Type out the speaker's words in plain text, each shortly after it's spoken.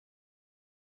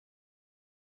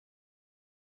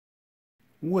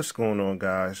What's going on,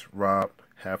 guys? Rob,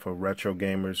 half of Retro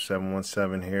Gamers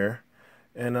 717 here,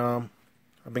 and I've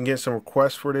been getting some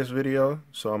requests for this video,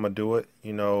 so I'm gonna do it.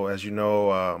 As you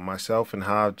know, myself and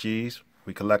khackis,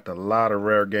 we collect a lot of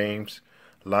rare games,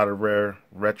 a lot of rare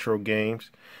retro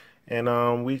games,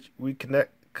 and we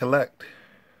collect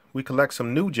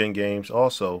some new gen games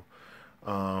also,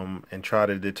 and try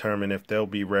to determine if they'll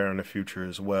be rare in the future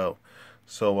as well.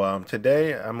 So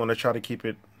today I'm gonna try to keep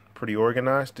it pretty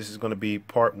organized. This is going to be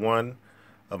part one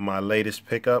of my latest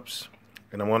pickups,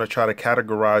 and I want to try to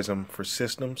categorize them for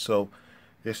systems. So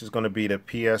this is going to be the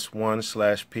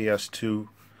PS1/PS2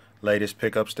 latest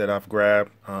pickups that I've grabbed.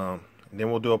 And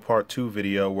then we'll do a part two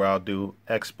video where I'll do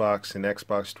Xbox and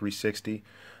Xbox 360.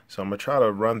 So I'm going to try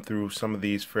to run through some of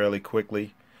these fairly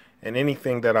quickly, and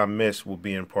anything that I miss will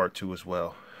be in part two as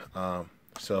well.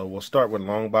 So we'll start with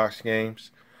Longbox games.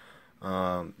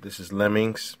 This is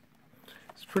Lemmings.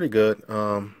 It's pretty good.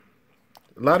 A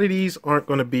lot of these aren't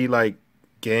going to be like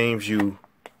games you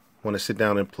want to sit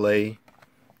down and play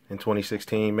in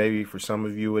 2016. Maybe for some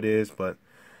of you it is, but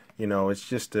it's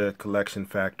just a collection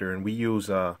factor. And we use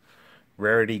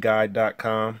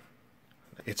rarityguide.com.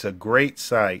 It's a great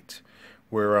site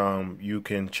where you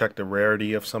can check the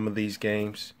rarity of some of these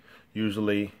games.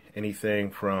 Usually anything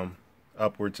from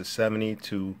upwards of 70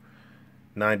 to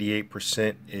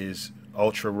 98% is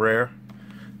ultra rare.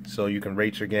 So you can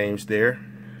rate your games there.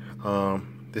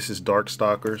 This is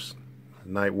Darkstalkers,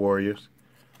 Night Warriors.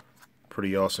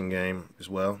 Pretty awesome game as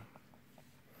well.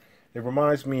 It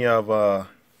reminds me of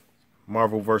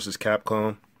Marvel vs.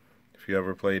 Capcom. If you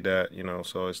ever played that,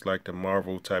 so it's like the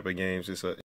Marvel type of games. It's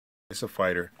a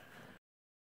fighter.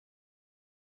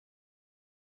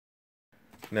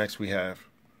 Next we have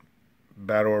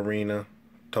Battle Arena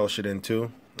Toshinden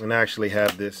 2. And I actually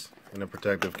have this in a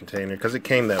protective container because it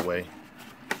came that way.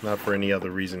 Not for any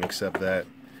other reason except that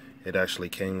it actually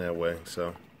came that way.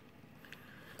 So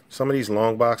some of these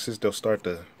long boxes, they'll start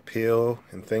to peel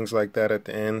and things like that at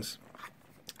the ends.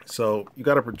 So you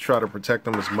got to try to protect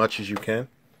them as much as you can.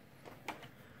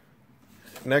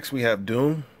 Next we have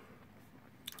Doom.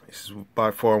 This is by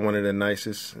far one of the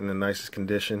nicest, in the nicest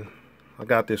condition. I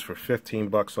got this for 15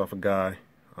 bucks off a guy.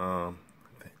 I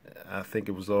think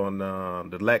it was on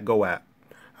the Let Go app.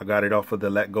 I got it off of the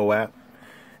Let Go app.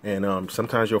 And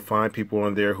sometimes you'll find people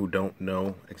on there who don't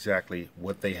know exactly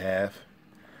what they have.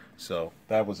 So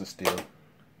that was a steal.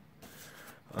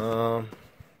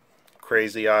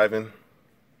 Crazy Ivan.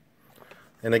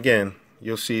 And again,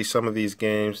 you'll see some of these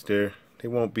games, they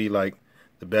won't be like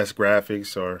the best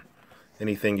graphics or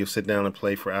anything you'll sit down and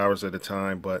play for hours at a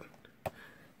time, but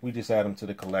we just add them to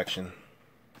the collection.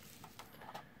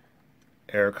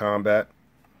 Air Combat.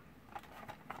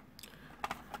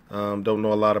 Don't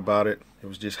know a lot about it. It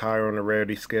was just higher on the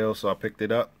rarity scale, so I picked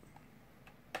it up.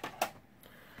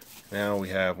 Now we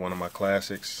have one of my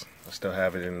classics. I still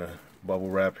have it in the bubble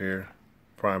wrap here.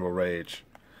 Primal Rage.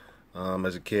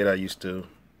 As a kid, I used to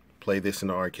play this in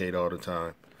the arcade all the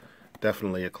time.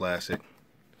 Definitely a classic.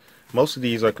 Most of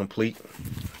these are complete.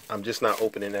 I'm just not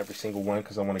opening every single one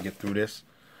because I want to get through this.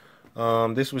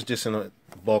 This was just in a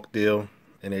bulk deal.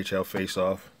 NHL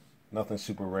Face-Off. Nothing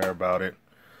super rare about it.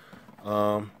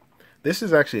 This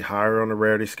is actually higher on the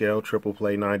rarity scale, Triple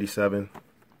Play 97.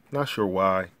 Not sure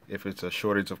why, if it's a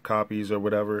shortage of copies or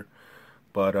whatever.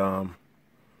 But,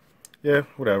 yeah,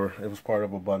 whatever. It was part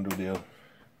of a bundle deal.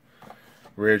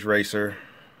 Ridge Racer.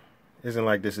 Isn't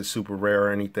like this is super rare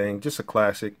or anything. Just a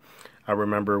classic. I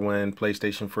remember when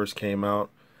PlayStation first came out.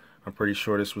 I'm pretty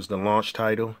sure this was the launch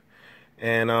title.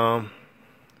 And,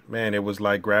 man, it was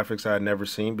like graphics I had never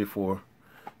seen before.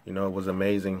 It was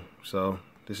amazing. So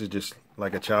this is just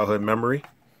like a childhood memory.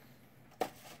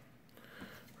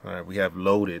 Alright, we have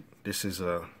Loaded. This is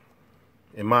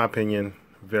in my opinion,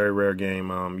 very rare game.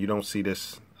 You don't see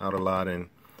this out a lot, and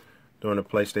during the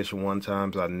PlayStation 1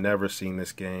 times, I've never seen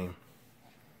this game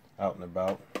out and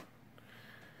about.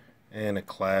 And a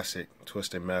classic,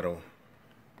 Twisted Metal.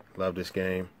 Love this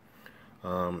game.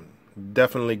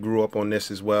 Definitely grew up on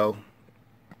this as well.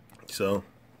 So,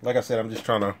 like I said, I'm just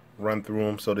trying to run through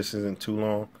them so this isn't too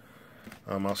long.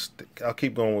 I'll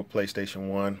keep going with PlayStation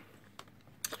 1.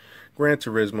 Gran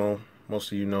Turismo.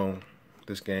 Most of you know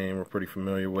this game. We're pretty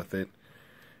familiar with it.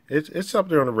 It's up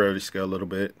there on the rarity scale a little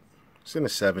bit. It's in the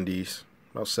 70s.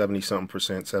 About 70-something%.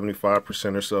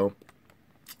 75% or so.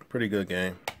 Pretty good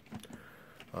game.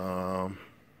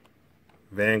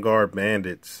 Vanguard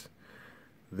Bandits.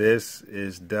 This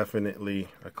is definitely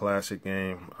a classic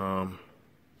game.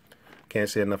 Can't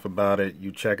say enough about it.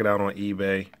 You check it out on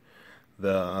eBay.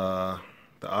 The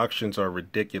auctions are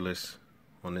ridiculous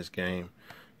on this game,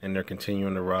 and they're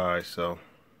continuing to rise. So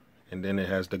and then it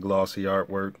has the glossy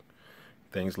artwork,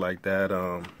 things like that.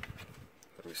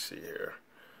 Let me see here.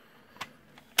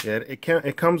 Yeah,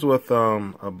 it comes with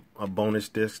a bonus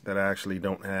disc that I actually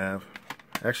don't have.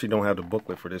 I actually don't have the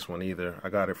booklet for this one either. I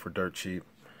got it for dirt cheap.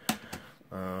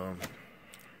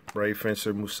 Brave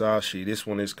Fencer Musashi. This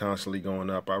one is constantly going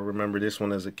up. I remember this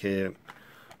one as a kid.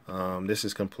 This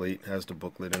is complete. Has the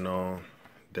booklet and all.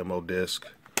 Demo disc.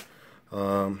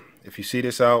 If you see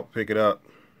this out, pick it up.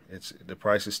 The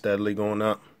price is steadily going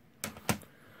up.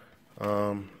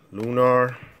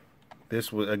 Lunar.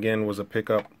 This was a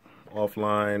pickup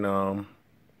offline. I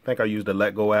think I used the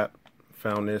Let Go app.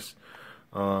 Found this.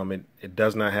 It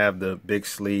does not have the big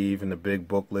sleeve and the big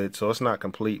booklet, so it's not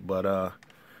complete. But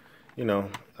you know,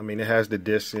 I mean, it has the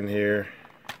discs in here.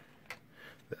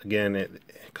 Again, it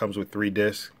comes with 3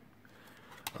 discs.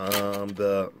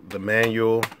 The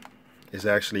manual is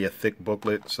actually a thick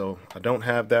booklet, so I don't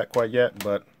have that quite yet,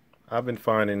 but I've been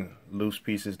finding loose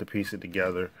pieces to piece it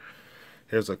together.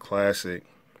 Here's a classic,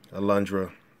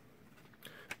 Alundra.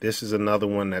 This is another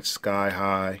one that's sky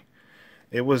high.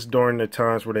 It was during the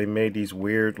times where they made these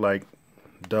weird, like,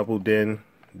 double-din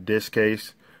disc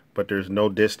case, but there's no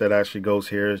disc that actually goes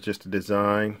here. It's just a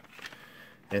design,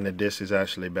 and the disc is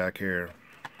actually back here.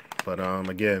 But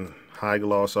again, high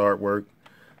gloss artwork.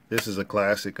 This is a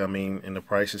classic. I mean, and the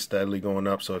price is steadily going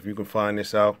up, so if you can find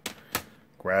this out,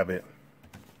 grab it.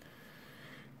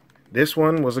 This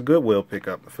one was a Goodwill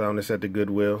pickup. I found this at the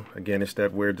Goodwill. Again, it's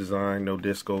that weird design. No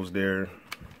disc goes there.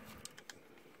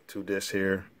 2 discs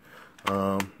here.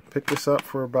 Picked this up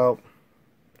for about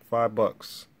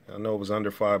 $5. I know it was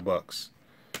under $5.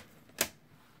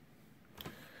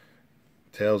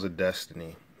 Tales of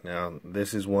Destiny. Now,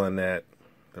 this is one that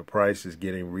the price is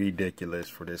getting ridiculous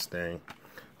for this thing.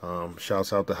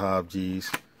 Shouts out to Hob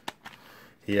G's.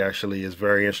 He actually is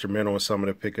very instrumental in some of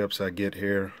the pickups I get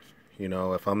here. You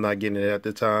know, if I'm not getting it at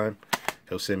the time,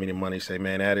 he'll send me the money, say,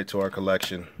 man, add it to our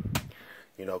collection.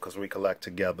 You know, because we collect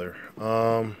together.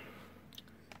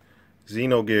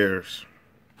 Xenogears.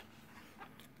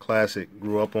 Classic.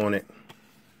 Grew up on it.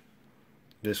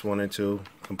 This 1 and 2.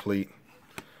 Complete.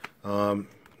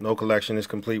 No collection is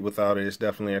complete without it. It's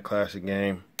definitely a classic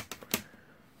game.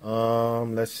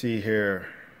 Let's see here.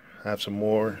 I have some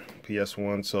more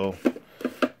PS1. So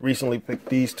recently picked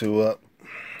these 2 up.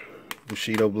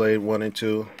 Bushido Blade 1 and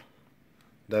 2.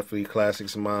 Definitely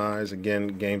classics in my eyes. Again,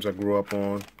 games I grew up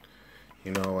on.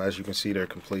 You know, as you can see, they're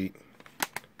complete.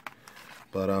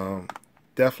 But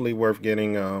definitely worth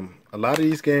getting. A lot of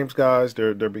these games, guys,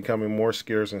 they're becoming more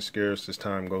scarce and scarce as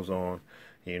time goes on.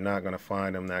 You're not gonna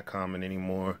find them that common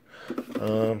anymore.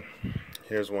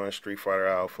 Here's one, Street Fighter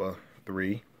Alpha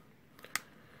 3.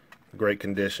 Great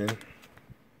condition.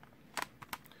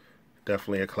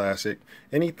 Definitely a classic.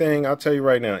 Anything, I'll tell you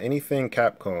right now, anything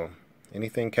Capcom,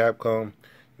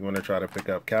 you want to try to pick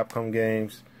up. Capcom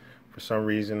games, for some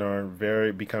reason, are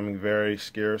becoming very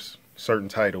scarce. Certain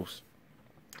titles.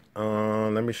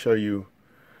 Let me show you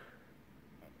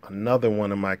another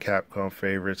one of my Capcom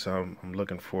favorites. I'm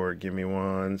looking for it. Give me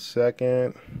 1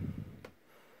 second.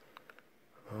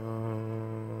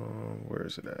 Where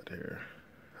is it at here?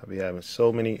 I'll be having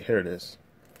so many. Here it is.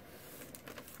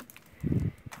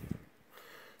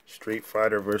 Street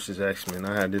Fighter versus X-Men.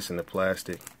 I had this in the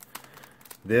plastic.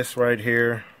 This right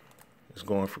here is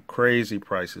going for crazy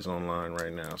prices online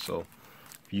right now. So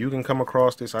if you can come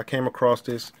across this, I came across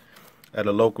this at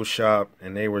a local shop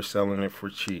and they were selling it for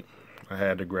cheap. I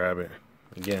had to grab it.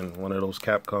 Again, one of those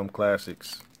Capcom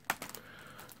classics.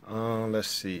 Let's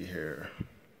see here.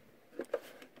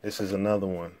 This is another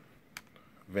one.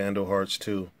 Vandal Hearts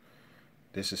 2.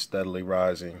 This is steadily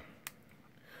rising.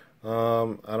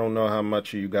 I don't know how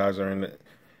much of you guys are into.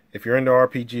 If you're into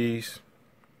RPGs,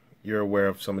 you're aware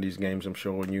of some of these games I'm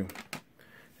showing you.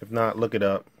 If not, look it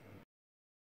up.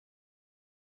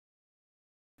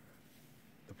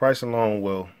 The price alone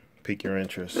will pique your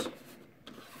interest.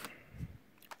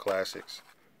 Classics.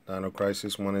 Dino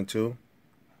Crisis 1 and 2.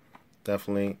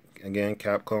 Definitely, again,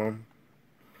 Capcom.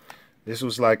 This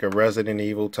was like a Resident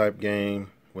Evil type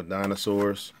game with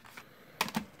dinosaurs.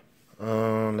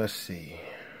 Let's see.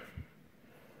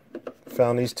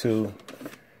 Found these 2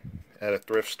 at a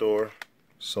thrift store.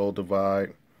 Soul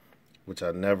Divide, which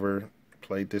I never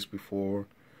played this before.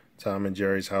 Tom and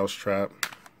Jerry's House Trap.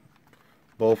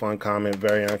 Both uncommon,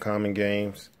 very uncommon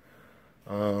games.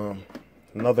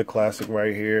 Another classic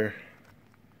right here.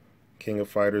 King of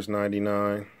Fighters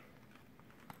 99.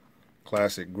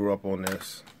 Classic, grew up on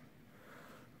this.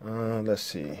 Let's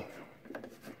see.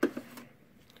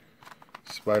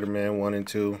 Spider-Man 1 and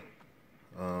 2.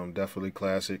 Definitely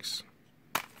classics.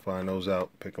 Find those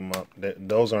out, pick them up.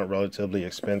 Those aren't relatively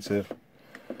expensive.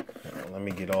 let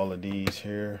me get all of these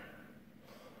here.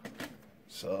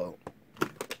 So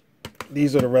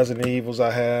these are the Resident Evils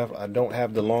I have. I don't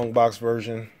have the Longbox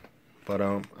version, but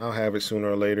I'll have it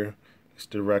sooner or later. It's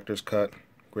the director's cut,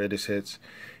 greatest hits.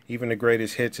 Even the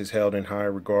greatest hits is held in high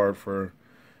regard for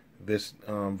this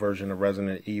version of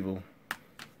Resident Evil.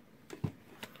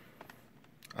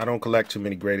 I don't collect too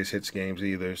many greatest hits games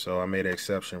either, so I made an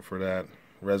exception for that.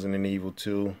 Resident Evil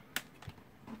 2.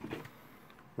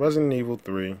 Resident Evil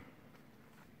 3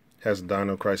 has a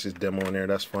Dino Crisis demo in there.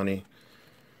 That's funny.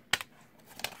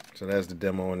 So that's the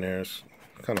demo in there. It's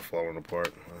kind of falling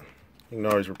apart. You can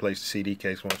always replace the CD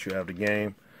case once you have the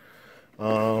game.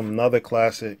 Another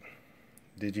classic,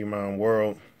 Digimon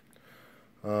World.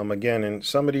 Again, and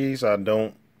some of these I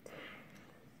don't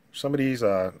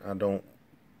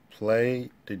play.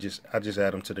 I just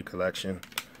add them to the collection.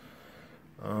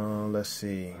 Let's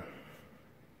see.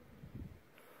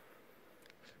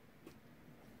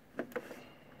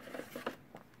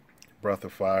 Breath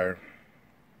of Fire.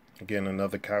 Again,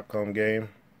 another Capcom game.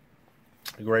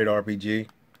 A great RPG.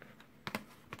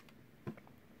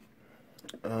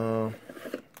 I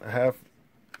have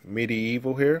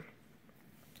Medieval here.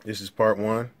 This is part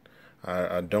 1.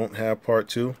 I don't have part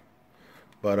 2,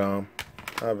 but I'll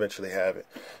eventually have it.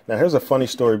 Now, here's a funny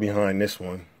story behind this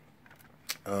one.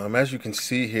 As you can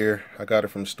see here, I got it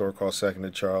from a store called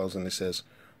Second & Charles, and it says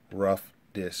rough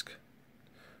disc.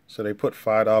 So they put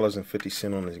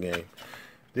 $5.50 on this game.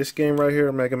 This game right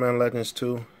here, Mega Man Legends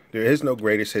 2, there is no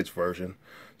greatest hits version.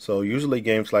 So usually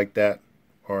games like that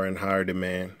are in higher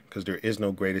demand because there is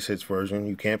no greatest hits version.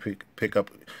 You can't pick up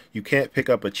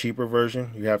a cheaper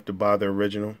version. You have to buy the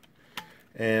original.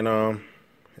 And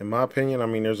in my opinion, I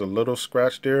mean, there's a little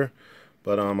scratch there,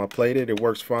 but I played it. It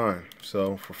works fine.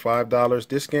 So for $5,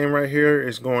 this game right here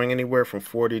is going anywhere from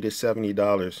 $40 to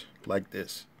 $70 like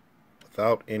this,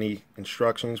 without any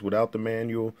instructions, without the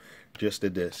manual, just the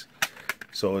disc.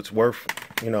 So it's worth,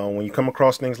 when you come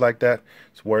across things like that,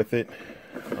 it's worth it.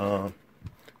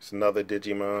 It's another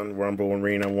Digimon Rumble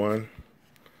Arena 1.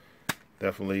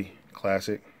 Definitely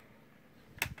classic.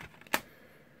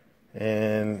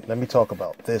 And let me talk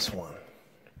about this one.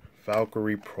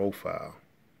 Valkyrie Profile.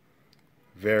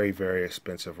 Very, very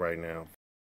expensive right now.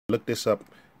 Look this up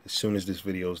as soon as this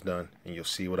video is done and you'll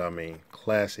see what I mean.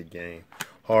 Classic game.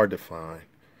 Hard to find.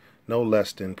 No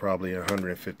less than probably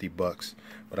 150 bucks.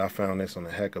 But I found this on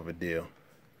a heck of a deal.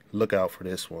 Look out for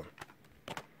this one.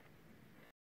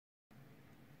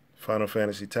 Final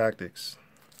Fantasy Tactics.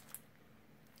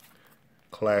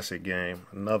 Classic game.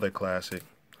 Another classic.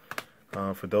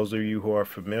 For those of you who are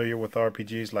familiar with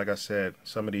RPGs, like I said,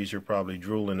 some of these you're probably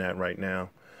drooling at right now.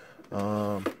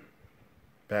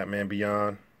 Batman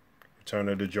Beyond, Return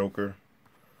of the Joker.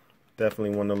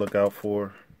 Definitely one to look out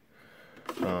for.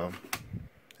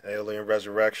 Alien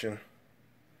Resurrection.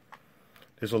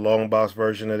 There's a Longbox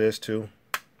version of this too.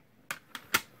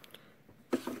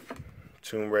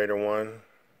 Tomb Raider 1.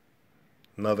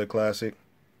 Another classic.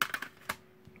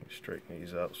 Let me straighten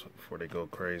these up before they go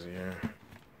crazy here.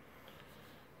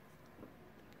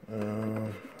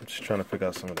 I'm just trying to pick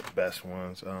out some of the best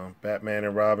ones. Batman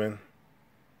and Robin.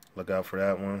 Look out for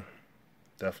that one.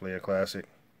 Definitely a classic.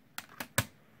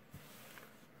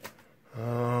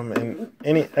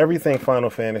 And everything Final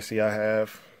Fantasy I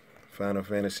have. Final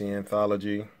Fantasy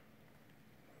Anthology,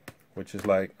 which is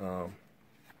like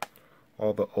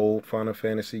all the old Final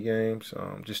Fantasy games.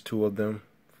 Just 2 of them.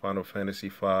 Final Fantasy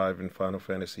V and Final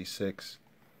Fantasy VI.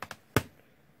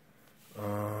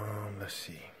 Let's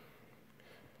see.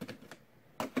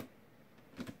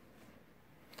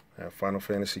 I have Final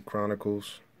Fantasy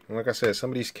Chronicles. And like I said,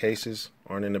 some of these cases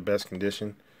aren't in the best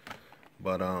condition,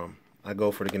 but I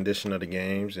go for the condition of the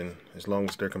games, and as long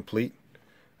as they're complete,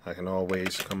 I can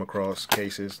always come across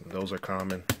cases, and those are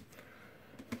common.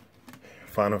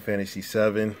 Final Fantasy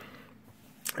VII.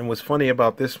 And what's funny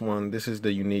about this one, this is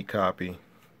the unique copy.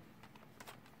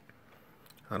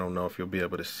 I don't know if you'll be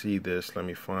able to see this. Let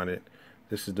me find it.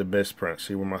 This is the misprint.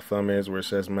 See where my thumb is, where it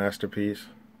says Masterpiece?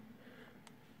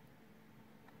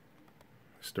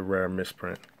 It's the rare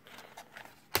misprint.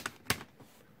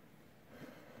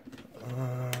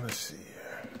 Let's see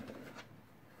here.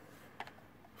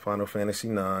 Final Fantasy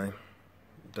IX.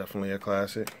 Definitely a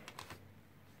classic.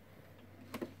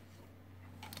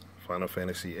 Final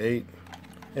Fantasy VIII.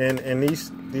 And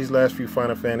these last few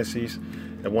Final Fantasies,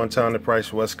 at one time the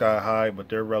price was sky high, but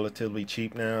they're relatively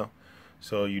cheap now.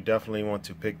 So you definitely want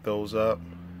to pick those up.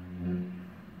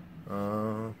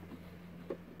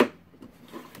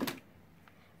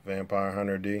 Vampire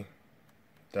Hunter D.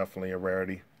 Definitely a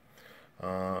rarity.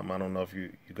 I don't know if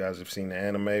you guys have seen the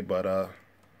anime, but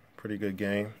pretty good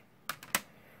game.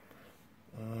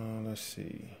 Let's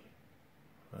see.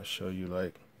 I'll show you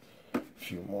like a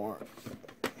few more.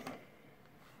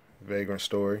 Vagrant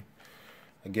Story.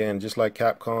 Again, just like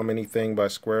Capcom, anything by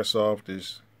Squaresoft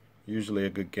is usually a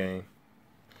good game.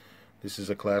 This is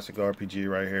a classic RPG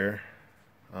right here.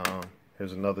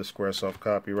 Here's another Squaresoft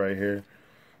copy right here.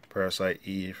 Parasite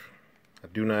Eve. I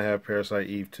do not have Parasite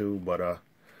Eve 2, but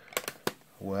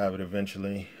we'll have it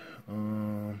eventually.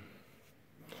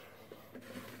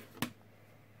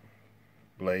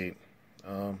 Blade.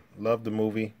 Love the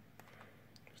movie.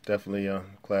 It's definitely a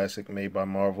classic made by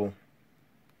Marvel.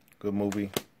 Good movie.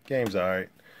 Game's alright.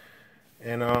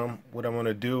 And what I'm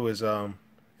gonna do is in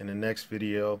the next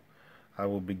video I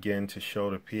will begin to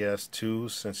show the PS2,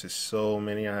 since it's so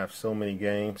many. I have so many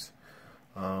games.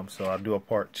 So I'll do a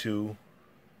part 2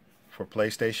 for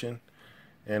PlayStation.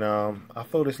 And I'll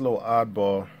throw this little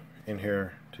oddball in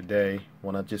here today,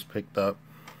 one I just picked up.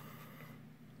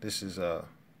 This is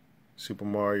Super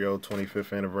Mario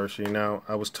 25th anniversary. Now,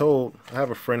 I was told, I have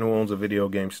a friend who owns a video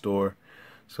game store,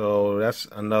 so that's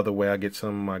another way I get some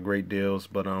of my great deals.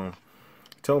 But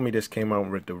he told me this came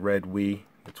out with the red Wii,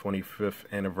 the 25th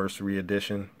anniversary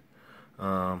edition.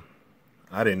 I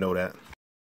didn't know that.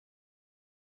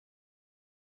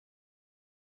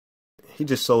 He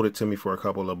just sold it to me for a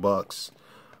couple of bucks.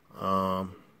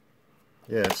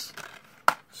 Yes,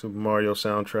 Super Mario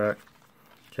soundtrack.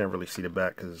 Can't really see the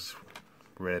back because it's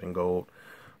red and gold.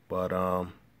 But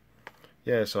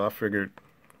yeah, so I figured,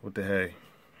 what the hey,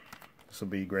 this will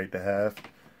be great to have.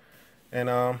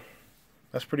 And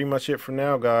that's pretty much it for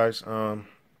now, guys.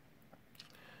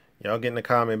 Y'all get in the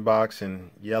comment box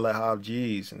and yell at Hob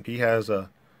G's. And he has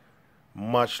a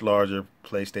much larger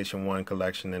PlayStation 1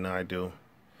 collection than I do.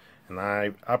 And I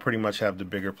pretty much have the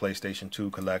bigger PlayStation 2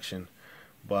 collection.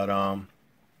 But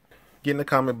get in the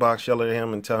comment box, yell at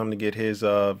him, and tell him to get his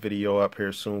video up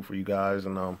here soon for you guys.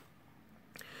 And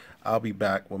I'll be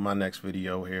back with my next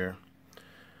video here.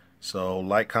 So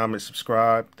like, comment,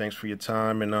 subscribe. Thanks for your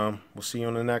time, and we'll see you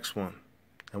on the next one.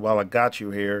 And while I got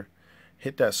you here,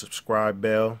 hit that subscribe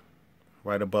bell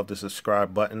right above the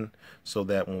subscribe button, so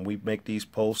that when we make these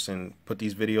posts and put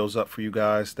these videos up for you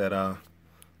guys, that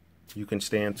you can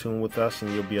stay in tune with us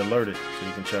and you'll be alerted, so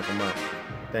you can check them out.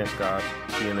 Thanks, guys.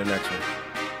 See you in the next one.